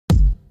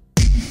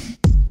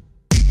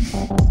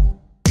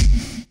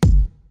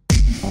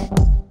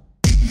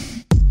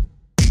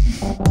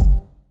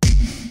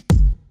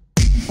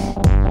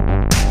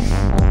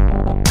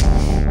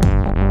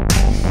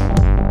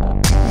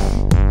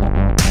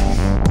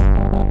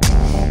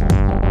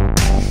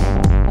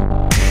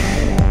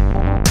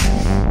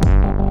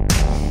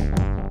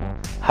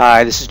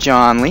Hi, this is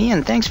John Lee,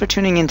 and thanks for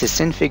tuning in to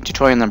Synfig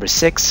tutorial number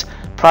 6,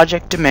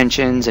 Project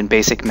Dimensions and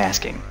Basic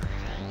Masking.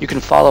 You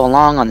can follow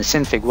along on the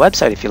Synfig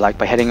website if you like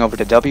by heading over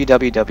to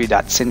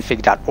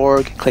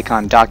www.synfig.org, click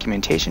on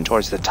Documentation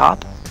towards the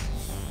top,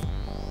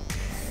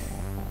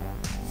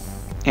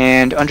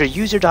 and under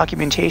User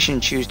Documentation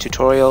choose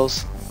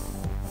Tutorials.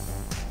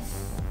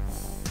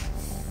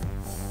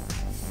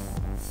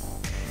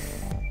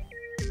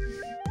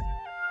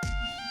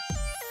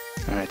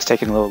 Alright, it's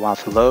taking a little while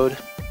to load.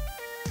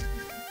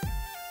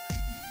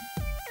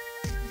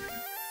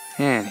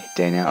 Any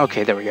day now.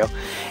 Okay, there we go.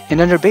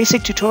 And under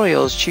Basic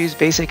Tutorials, choose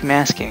Basic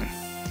Masking.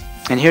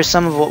 And here's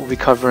some of what we'll be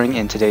covering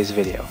in today's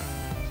video.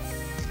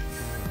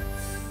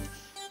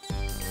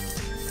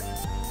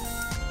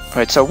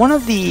 Alright, so one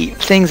of the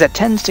things that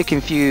tends to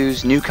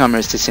confuse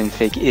newcomers to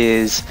Synfig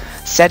is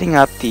setting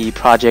up the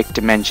project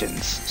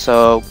dimensions.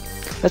 So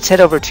let's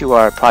head over to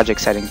our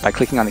project settings by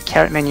clicking on the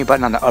caret menu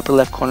button on the upper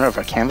left corner of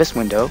our canvas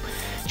window,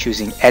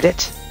 choosing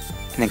Edit,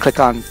 and then click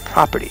on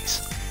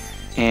Properties.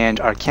 And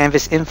our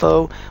canvas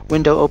info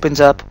window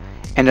opens up,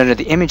 and under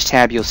the image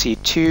tab you'll see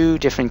two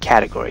different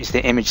categories,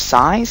 the image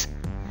size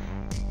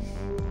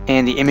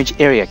and the image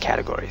area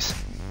categories.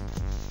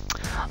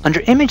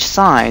 Under image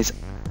size,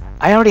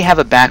 I already have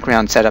a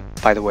background set up,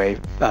 by the way,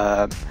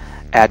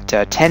 at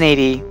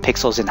 1080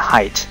 pixels in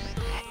height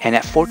and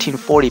at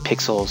 1440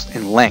 pixels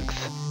in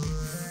length.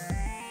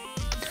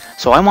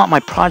 So I want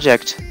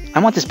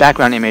this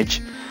background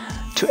image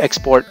to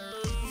export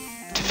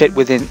to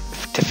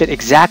fit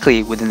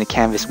exactly within the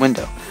canvas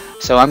window.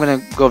 So I'm going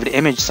to go over to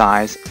image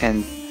size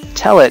and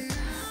tell it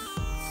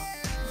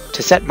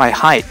to set my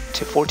height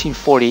to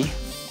 1440.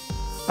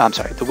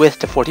 The width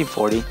to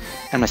 1440, and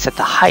I'm going to set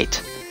the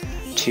height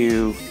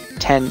to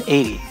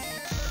 1080.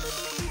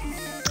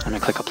 I'm going to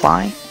click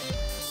apply,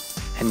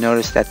 and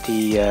notice that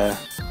the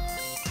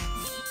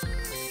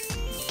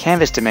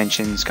canvas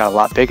dimensions got a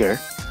lot bigger.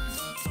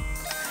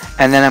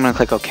 And then I'm going to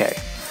click OK.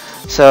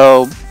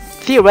 So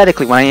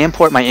theoretically, when I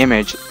import my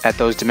image at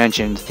those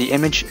dimensions, the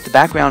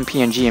background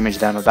PNG image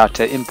that I'm about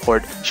to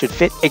import should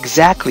fit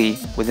exactly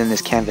within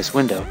this canvas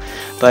window.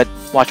 But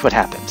watch what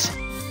happens.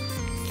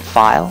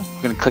 File,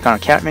 we're going to click on our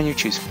caret menu,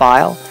 choose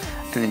File,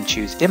 and then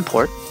choose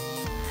Import.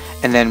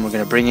 And then we're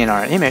going to bring in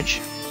our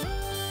image.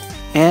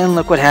 And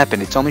look what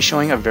happened. It's only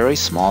showing a very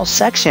small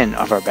section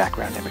of our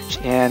background image.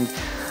 And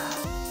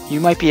you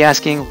might be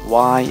asking,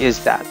 why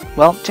is that?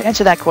 Well, to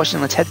answer that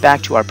question, let's head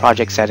back to our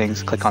project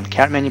settings, click on the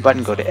caret menu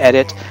button, go to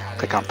Edit,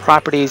 click on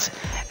Properties,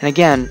 and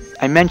again,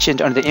 I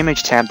mentioned under the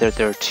Image tab that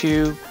there are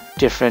two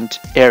different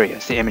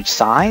areas, the image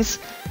size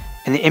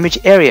and the image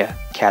area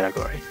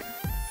category.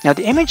 Now,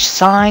 the image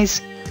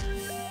size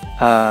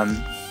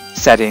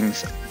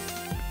settings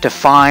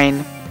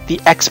define the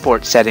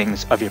export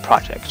settings of your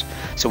project.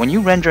 So when you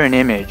render an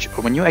image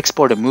or when you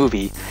export a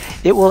movie,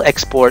 it will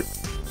export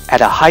at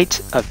a height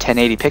of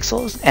 1080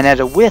 pixels and at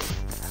a width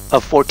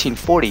of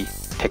 1440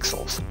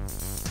 pixels.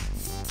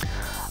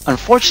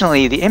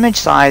 Unfortunately, the image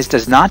size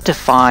does not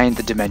define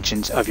the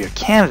dimensions of your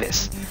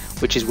canvas,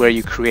 which is where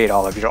you create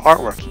all of your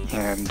artwork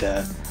and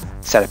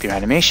set up your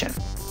animation.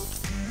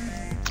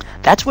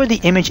 That's where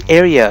the image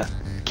area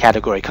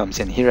category comes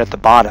in, here at the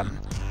bottom.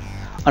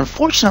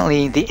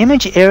 Unfortunately, the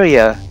image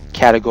area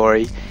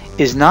category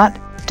is not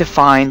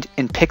defined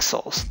in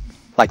pixels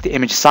like the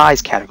image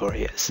size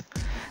category is.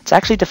 It's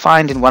actually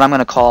defined in what I'm going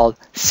to call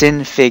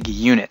Synfig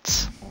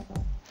units.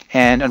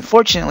 And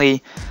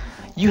unfortunately,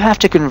 you have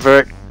to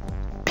convert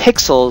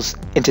pixels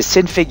into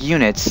Synfig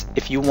units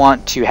if you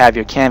want to have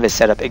your canvas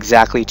set up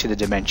exactly to the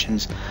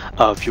dimensions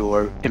of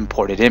your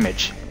imported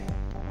image.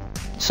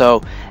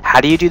 So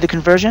how do you do the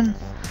conversion?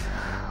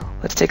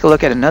 Let's take a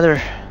look at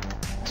another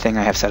thing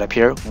I have set up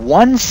here.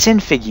 One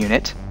Synfig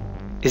unit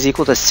is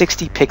equal to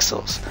 60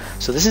 pixels.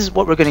 So this is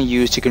what we're going to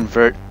use to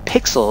convert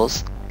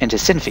pixels into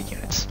Synfig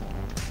units.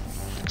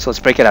 So let's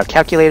break out our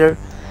calculator.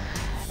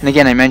 And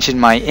again, I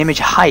mentioned my image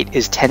height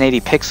is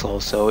 1080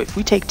 pixels. So if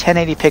we take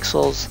 1080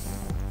 pixels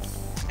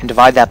and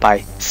divide that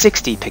by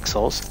 60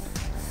 pixels,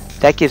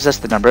 that gives us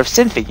the number of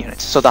Synfig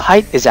units. So the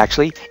height is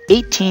actually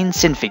 18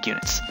 Synfig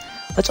units.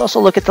 Let's also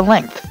look at the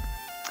length.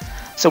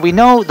 So we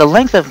know the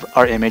length of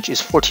our image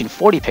is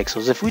 1440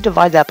 pixels. If we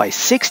divide that by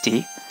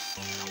 60,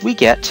 we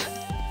get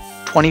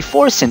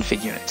 24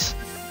 Synfig units.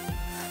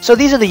 So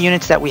these are the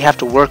units that we have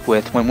to work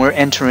with when we're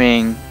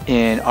entering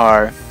in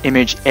our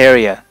image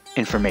area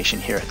information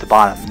here at the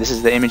bottom. This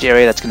is the image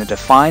area that's going to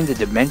define the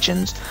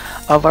dimensions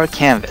of our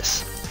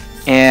canvas.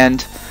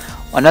 And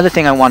another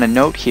thing I want to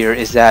note here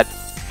is that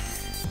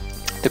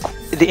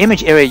the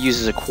image area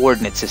uses a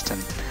coordinate system.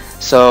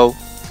 So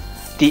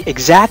the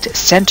exact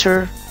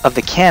center of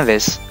the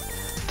canvas,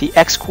 the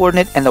x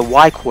coordinate and the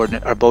y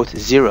coordinate are both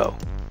 0.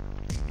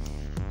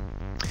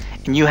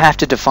 and you have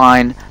to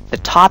define the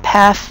top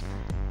half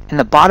and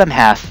the bottom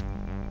half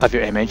of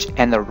your image,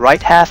 and the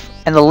right half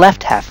and the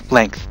left half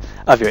length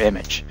of your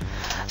image.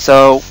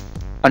 So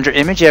under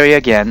image area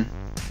again,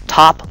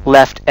 top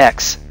left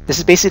X. This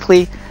is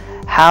basically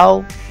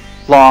how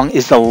long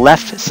is the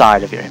left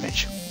side of your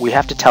image. We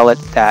have to tell it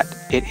that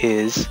it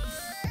is,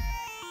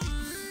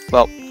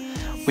 well,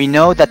 we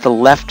know that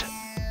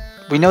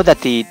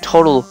the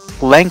total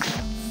length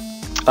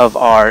of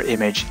our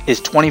image is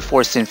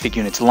 24 Synfig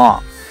units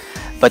long.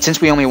 But since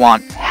we only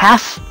want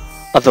half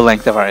of the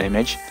length of our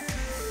image,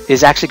 it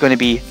is actually going to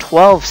be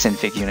 12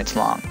 Synfig units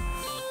long.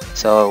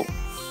 So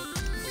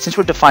since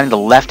we're defining the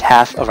left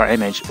half of our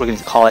image, we're going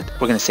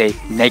to say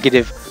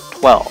negative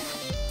 12.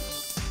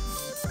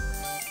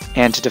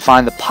 And to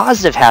define the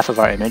positive half of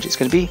our image, it's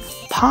going to be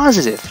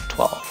positive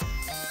 12.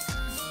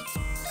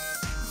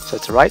 So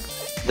it's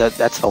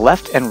that's the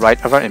left and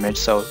right of our image.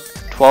 So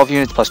 12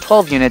 units plus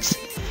 12 units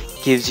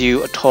gives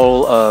you a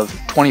total of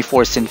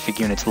 24 Synfig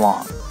units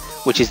long,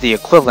 which is the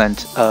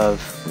equivalent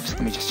of, oops,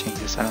 let me just change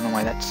this, I don't know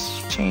why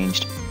that's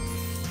changed,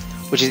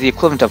 which is the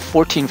equivalent of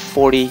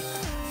 1440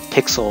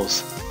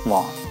 pixels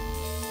long.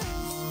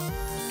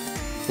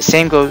 The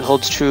same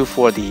holds true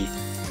for the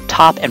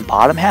top and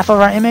bottom half of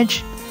our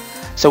image.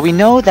 So we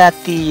know that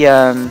the,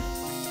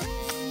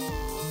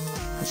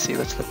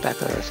 let's look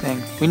back at our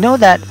thing. We know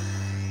that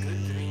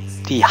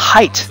the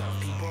height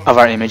of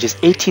our image is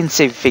 18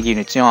 Synfig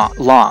units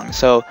long.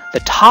 So the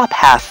top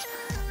half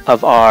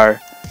of our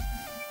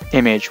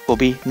image will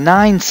be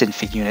 9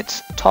 Synfig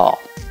units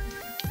tall.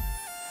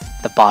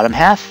 The bottom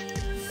half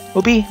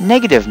will be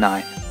negative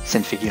 9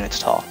 Synfig units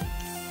tall.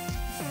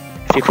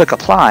 If you click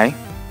apply,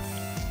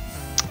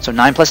 so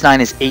 9 plus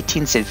 9 is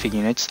 18 Synfig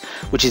units,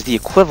 which is the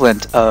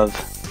equivalent of,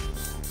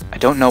 I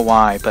don't know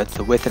why, but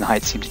the width and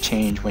height seem to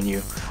change when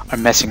you are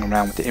messing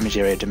around with the image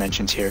area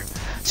dimensions here.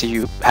 So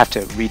you have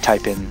to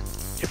retype in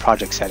your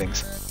project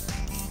settings,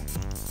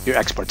 your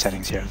export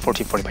settings here,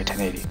 1440 by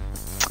 1080.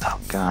 Oh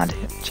god,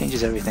 it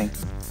changes everything.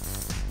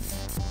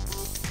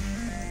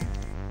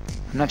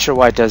 I'm not sure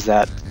why it does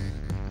that,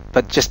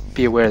 but just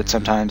be aware that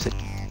sometimes it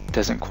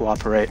doesn't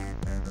cooperate.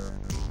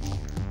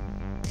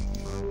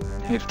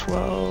 Negative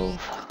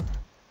 12.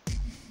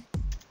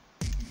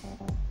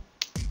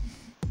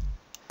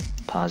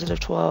 Positive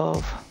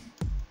 12.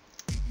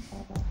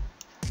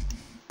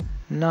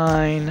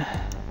 9.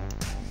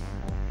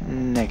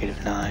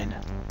 Negative 9.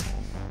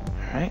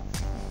 Alright,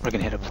 we're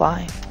going to hit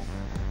apply.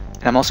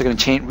 And I'm also going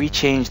to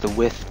rechange the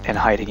width and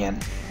height again.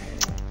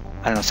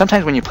 I don't know,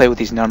 sometimes when you play with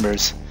these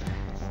numbers,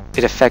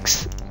 it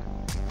affects,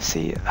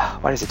 see,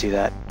 why does it do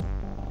that?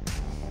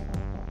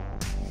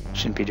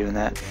 Shouldn't be doing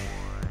that.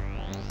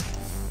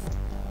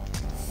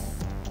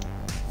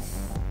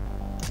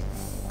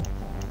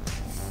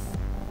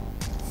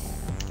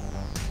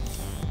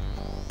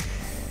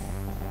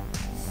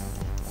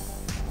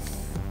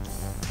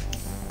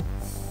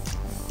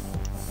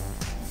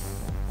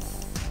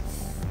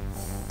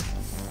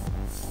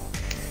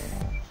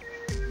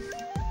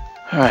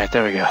 Alright,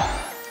 there we go.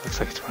 Looks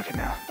like it's working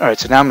now. Alright,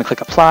 so now I'm going to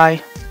click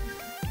apply.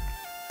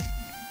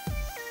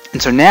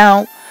 And so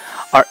now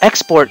our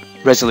export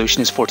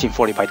resolution is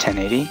 1440 by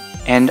 1080,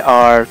 and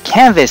our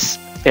canvas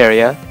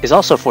area is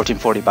also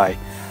 1440 by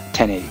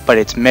 1080, but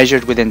it's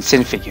measured within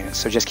Synfig units,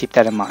 so just keep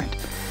that in mind.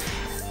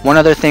 One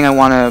other thing I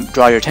want to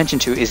draw your attention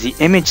to is the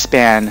image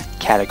span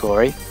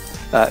category,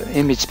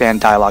 image span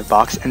dialog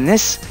box, and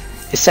this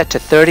is set to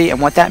 30,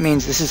 and what that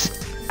means, this is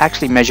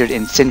actually measured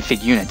in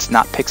Synfig units,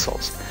 not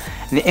pixels.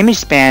 And the image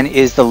span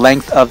is the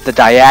length of the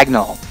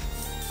diagonal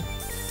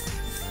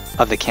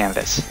of the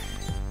canvas.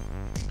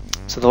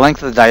 So the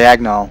length of the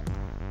diagonal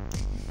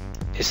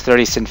is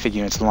 30 Synfig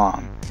units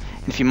long.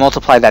 And if you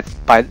multiply that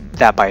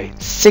by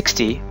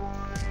 60,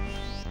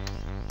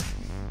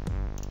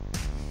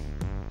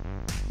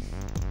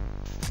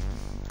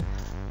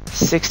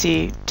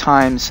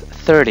 times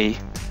 30,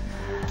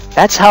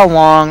 that's how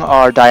long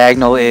our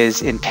diagonal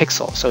is in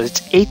pixels. So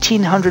it's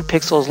 1800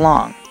 pixels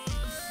long.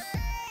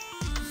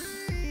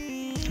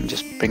 Let me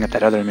just bring up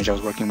that other image I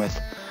was working with.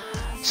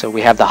 So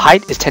we have the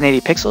height is 1080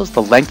 pixels,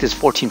 the length is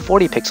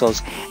 1440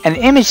 pixels, and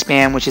the image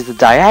span, which is the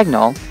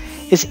diagonal,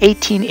 is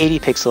 1880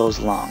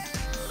 pixels long.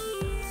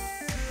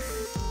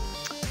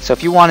 So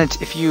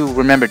if you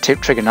remember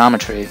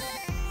trigonometry,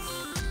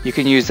 you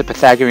can use the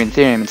Pythagorean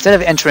theorem. Instead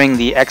of entering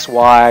the x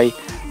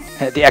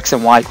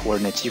and y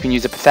coordinates, you can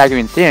use the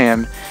Pythagorean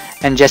theorem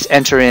and just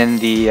enter in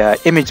the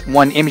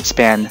image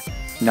span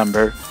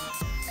number,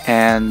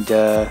 and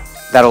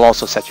that'll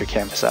also set your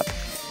canvas up.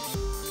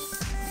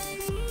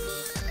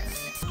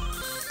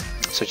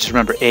 So just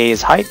remember, a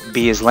is height,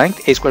 b is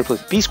length, a squared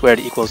plus b squared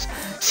equals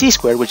c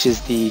squared, which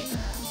is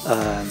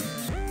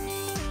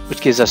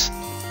which gives us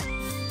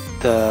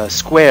the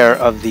square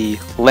of the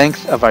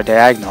length of our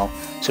diagonal.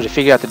 So to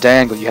figure out the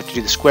diagonal, you have to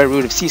do the square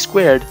root of c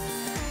squared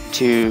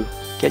to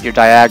get your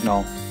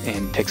diagonal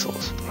in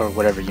pixels, or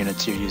whatever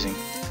units you're using.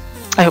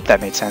 I hope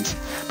that made sense,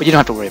 but you don't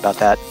have to worry about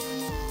that.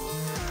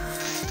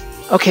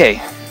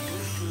 Okay,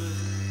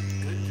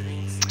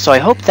 so I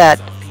hope that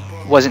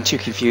wasn't too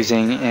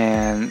confusing,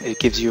 and it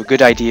gives you a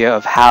good idea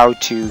of how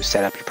to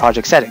set up your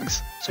project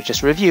settings. So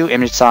just to review,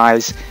 image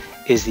size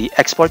is the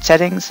export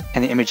settings,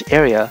 and the image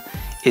area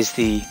is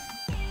the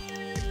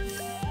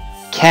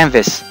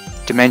canvas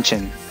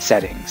dimension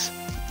settings,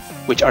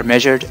 which are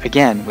measured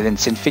again within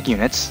Synfig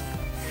units,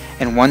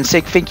 and 1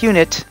 Synfig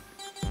unit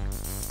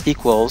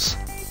equals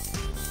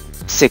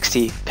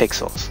 60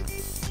 pixels.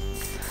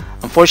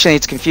 Unfortunately,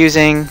 it's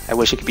confusing. I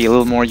wish it could be a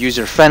little more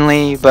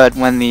user-friendly, but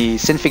when the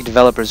Synfig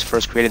developers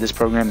first created this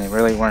program, they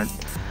really weren't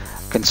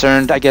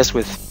concerned, I guess,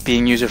 with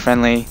being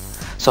user-friendly.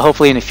 So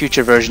hopefully in a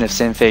future version of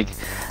Synfig,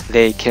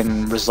 they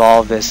can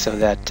resolve this so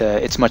that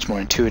it's much more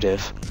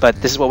intuitive.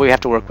 But this is what we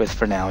have to work with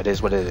for now. It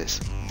is what it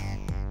is.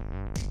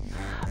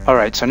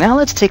 Alright, so now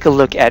let's take a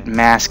look at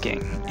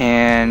masking.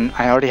 And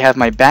I already have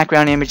my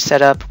background image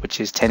set up, which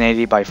is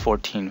 1080 by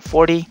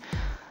 1440.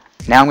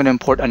 Now I'm going to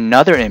import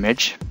another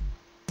image.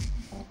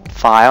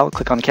 File,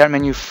 click on the caret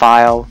menu,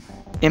 File,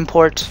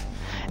 Import,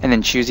 and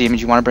then choose the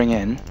image you want to bring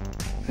in.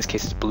 In this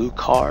case it's blue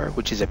car,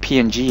 which is a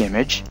PNG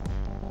image.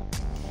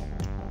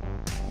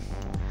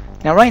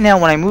 Now right now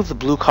when I move the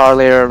blue car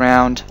layer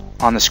around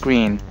on the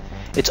screen,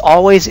 it's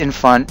always in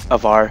front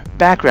of our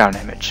background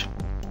image.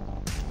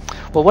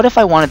 Well, what if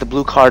I wanted the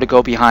blue car to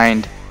go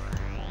behind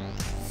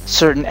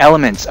certain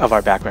elements of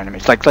our background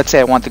image? Like, let's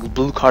say I want the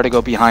blue car to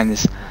go behind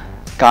this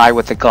guy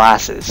with the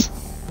glasses.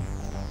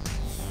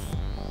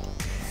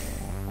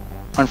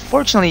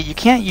 Unfortunately, you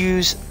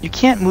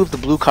can't move the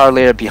blue car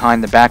layer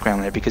behind the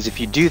background layer, because if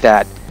you do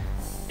that,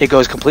 it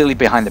goes completely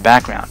behind the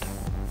background.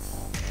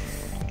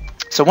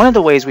 So one of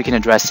the ways we can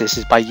address this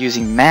is by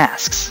using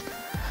masks.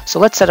 So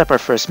let's set up our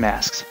first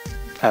masks.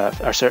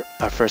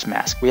 Our first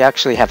mask. We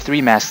actually have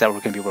 3 masks that we're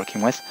going to be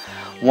working with.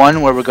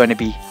 One where we're going to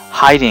be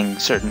hiding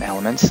certain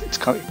elements. It's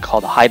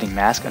called a hiding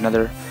mask.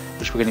 Another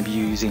which we're going to be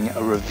using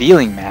a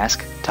revealing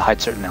mask to hide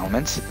certain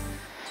elements.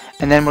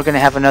 And then we're going to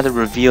have another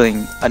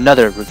revealing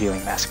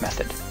mask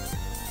method.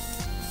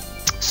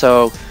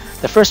 So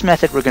the first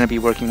method we're going to be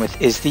working with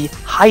is the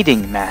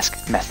hiding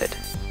mask method.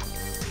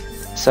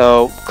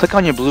 So click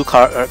on your blue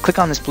car, or click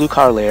on this blue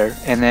car layer,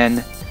 and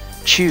then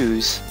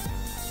choose.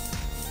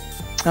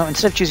 No,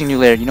 instead of choosing new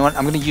layer, you know what?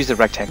 I'm going to use the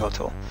rectangle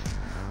tool.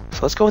 So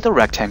let's go with the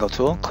rectangle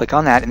tool. Click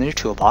on that in your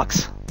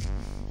toolbox.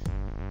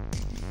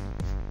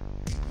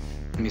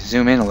 Let me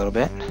zoom in a little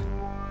bit.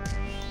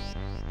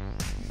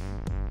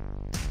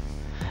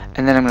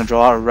 And then I'm going to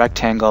draw a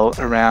rectangle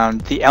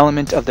around the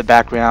element of the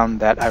background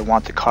that I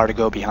want the car to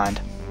go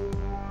behind.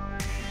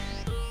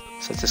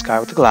 So it's this guy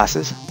with the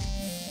glasses,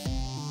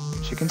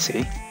 as you can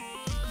see.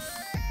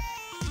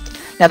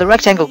 Now the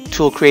rectangle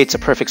tool creates a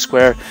perfect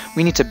square.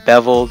 We need to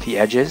bevel the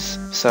edges,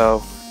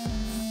 so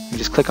you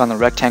just click on the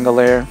rectangle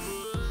layer.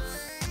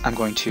 I'm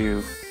going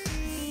to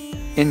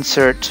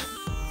insert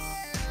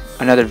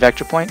another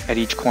vector point at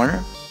each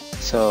corner.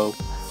 So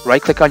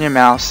right click on your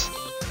mouse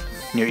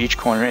near each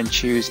corner and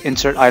choose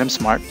Insert Item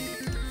Smart.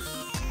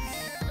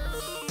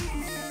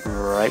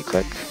 Right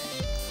click,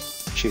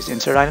 choose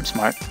Insert Item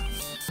Smart.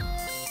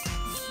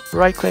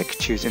 Right click,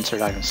 choose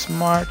Insert Item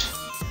Smart.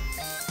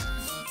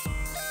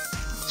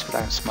 Insert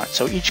Item Smart.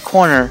 So each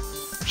corner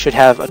should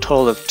have a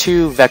total of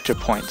 2 vector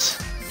points.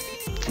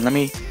 And let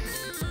me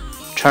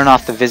turn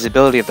off the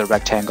visibility of the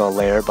rectangle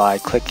layer by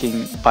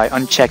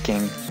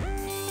unchecking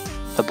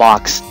the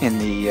box in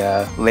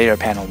the layer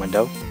panel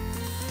window.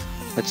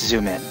 Let's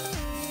zoom in.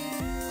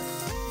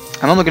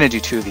 I'm only going to do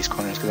 2 of these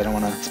corners because I don't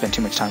want to spend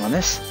too much time on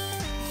this.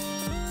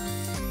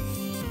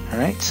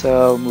 Alright,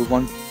 so move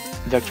 1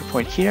 vector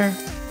point here,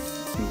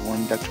 move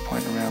 1 vector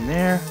point around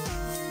there,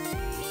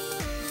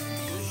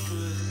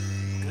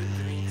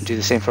 and do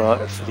the same for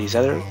this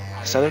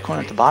other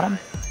corner at the bottom.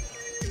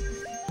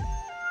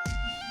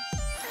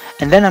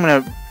 And then I'm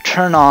going to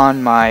turn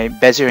on my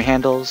Bezier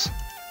handles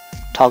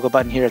toggle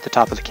button here at the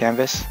top of the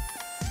canvas.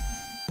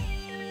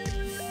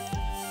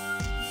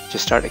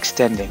 Just start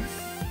extending.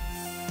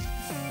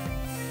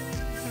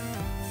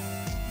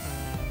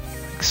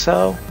 Like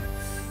so.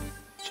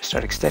 Just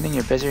start extending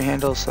your Bezier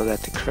handle so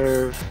that the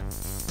curve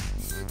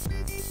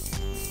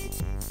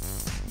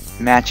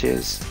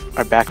matches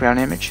our background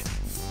image.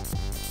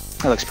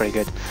 That looks pretty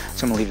good,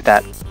 so I'm going to leave it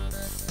at that.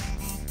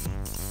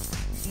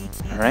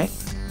 Alright.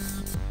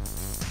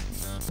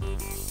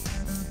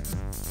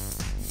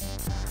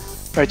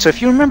 Alright, so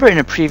if you remember in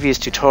a previous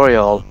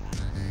tutorial,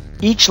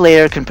 each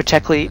layer can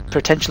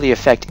potentially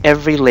affect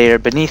every layer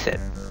beneath it.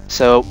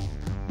 So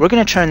we're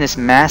going to turn this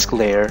mask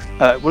layer,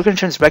 we're going to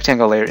turn this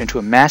rectangle layer into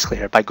a mask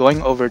layer by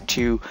going over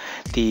to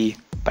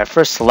by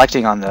first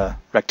selecting on the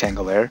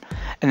rectangle layer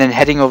and then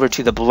heading over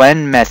to the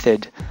blend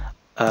method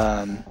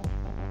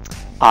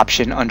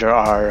option under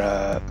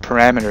our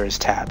parameters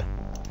tab.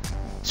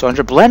 So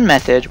under blend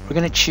method, we're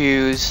going to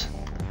choose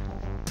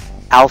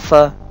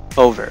alpha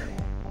over,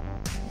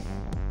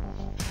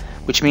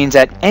 which means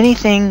that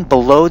anything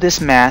below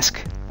this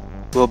mask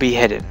will be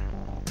hidden.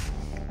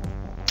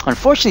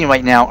 Unfortunately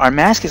right now our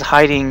mask is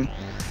hiding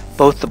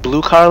both the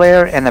blue car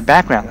layer and the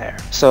background layer.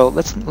 So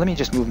let me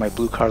just move my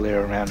blue car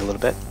layer around a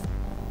little bit.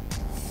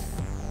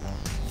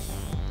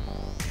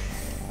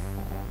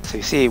 So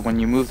you see, when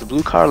you move the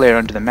blue car layer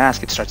under the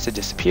mask, it starts to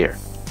disappear.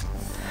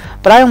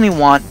 But I only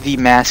want the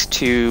mask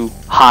to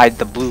hide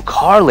the blue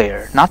car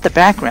layer, not the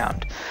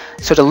background.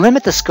 So to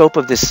limit the scope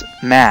of this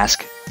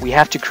mask, we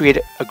have to create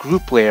a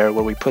group layer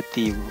where we put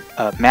the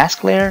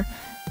mask layer.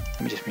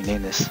 Let me just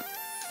rename this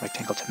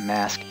rectangle to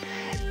mask.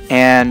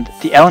 And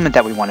the element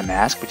that we want to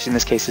mask, which in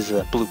this case is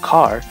a blue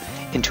car,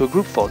 into a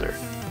group folder.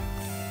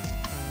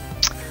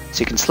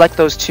 So you can select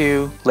those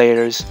two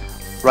layers,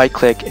 right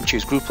click and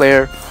choose group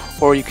layer,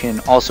 or you can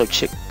also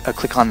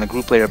click on the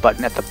group layer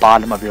button at the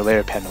bottom of your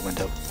layer panel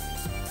window.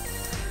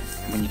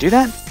 And when you do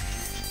that,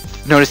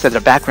 notice that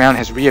the background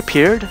has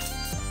reappeared.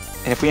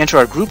 And if we enter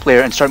our group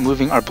layer and start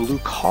moving our blue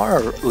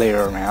car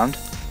layer around,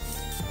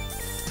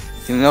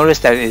 you'll notice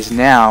that it is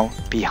now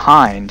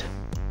behind.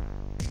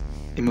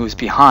 It moves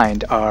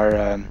behind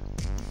our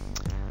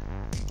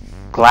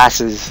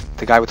glasses,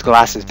 the guy with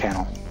glasses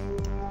panel.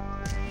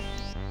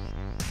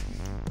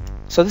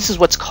 So this is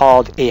what's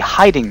called a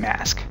hiding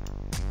mask.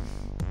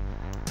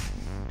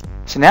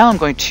 So now I'm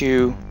going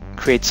to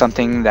create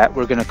something that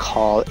we're going to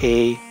call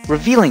a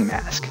revealing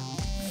mask.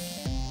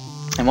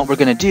 And what we're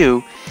going to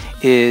do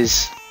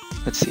is,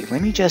 let's see,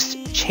 let me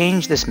just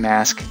change this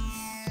mask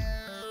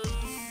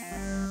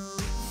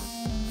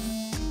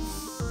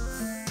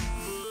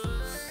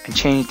and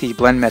change the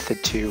blend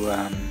method to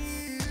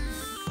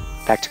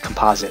back to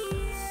composite.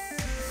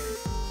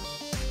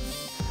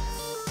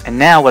 And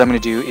now what I'm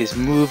going to do is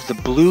move the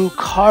blue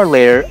car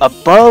layer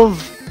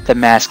above the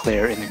mask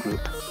layer in the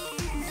group.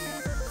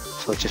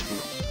 So let's just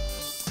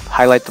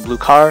highlight the blue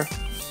car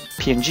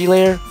PNG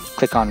layer,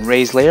 click on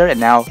raise layer, and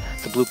now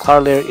the blue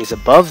car layer is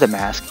above the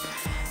mask.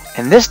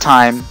 And this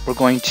time we're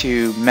going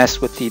to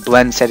mess with the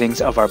blend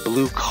settings of our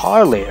blue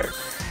car layer.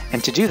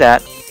 And to do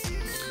that,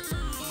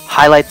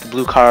 highlight the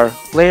blue car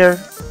layer,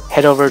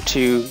 head over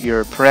to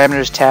your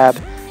parameters tab,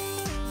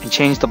 and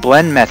change the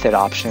blend method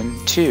option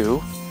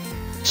to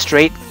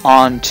straight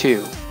on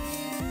to.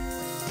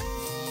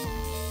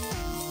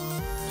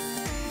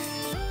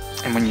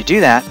 And when you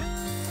do that,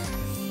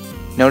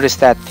 notice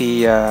that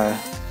the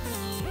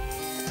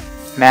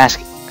mask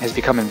has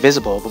become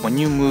invisible, but when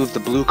you move the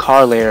blue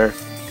car layer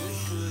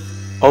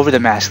over the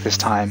mask this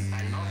time,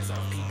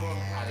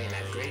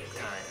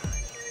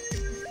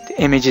 the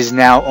image is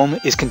now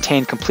is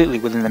contained completely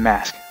within the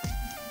mask.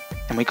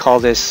 And we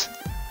call this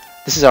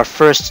is our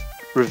first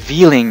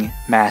revealing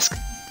mask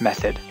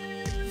method.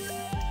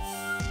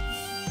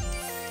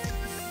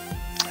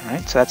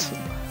 Alright, so that's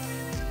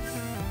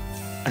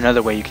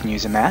another way you can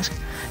use a mask.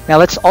 Now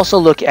let's also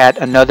look at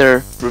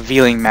another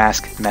revealing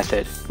mask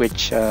method,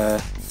 which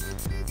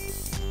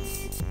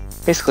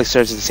basically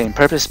serves the same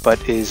purpose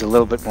but is a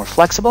little bit more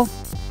flexible.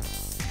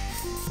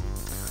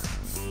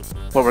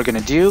 What we're going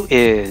to do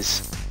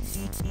is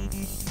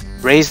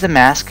raise the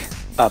mask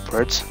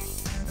upwards,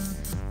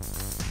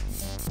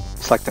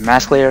 select the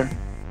mask layer,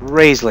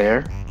 raise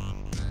layer,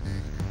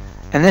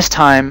 and this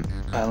time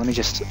let me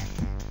just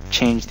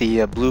change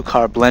the blue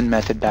car blend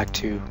method back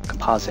to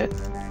composite.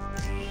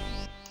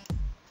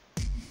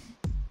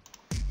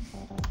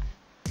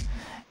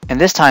 And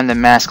this time the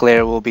mask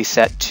layer will be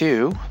set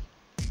to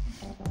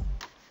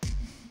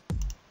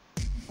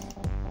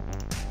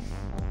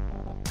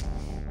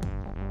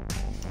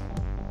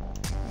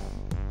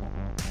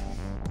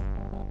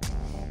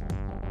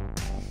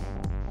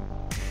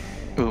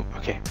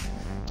okay.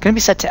 It's going to be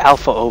set to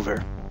alpha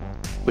over,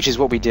 which is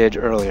what we did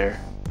earlier.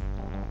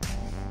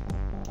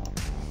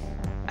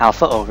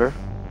 Alpha over.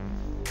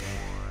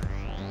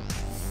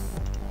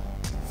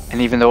 And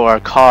even though our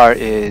car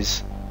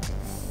is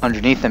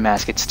underneath the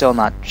mask, it's still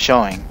not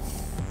showing,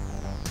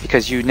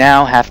 because you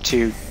now have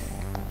to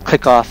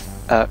click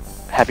off,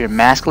 have your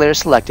mask layer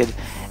selected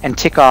and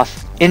tick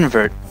off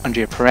invert under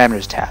your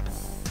parameters tab.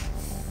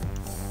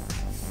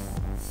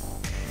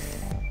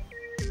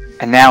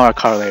 And now our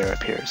car layer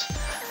appears.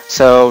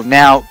 So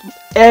now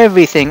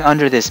everything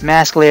under this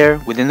mask layer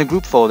within the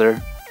group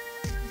folder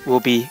will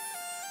be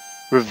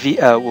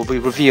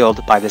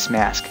revealed by this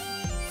mask.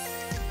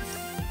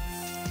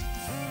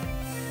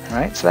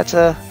 Alright, so that's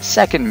a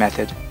second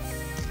method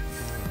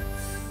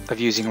of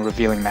using a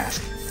revealing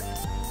mask.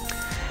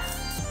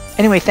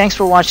 Anyway, thanks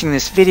for watching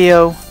this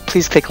video.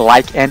 Please click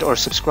like and or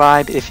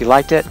subscribe if you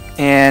liked it,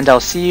 and I'll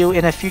see you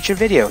in a future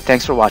video.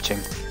 Thanks for watching.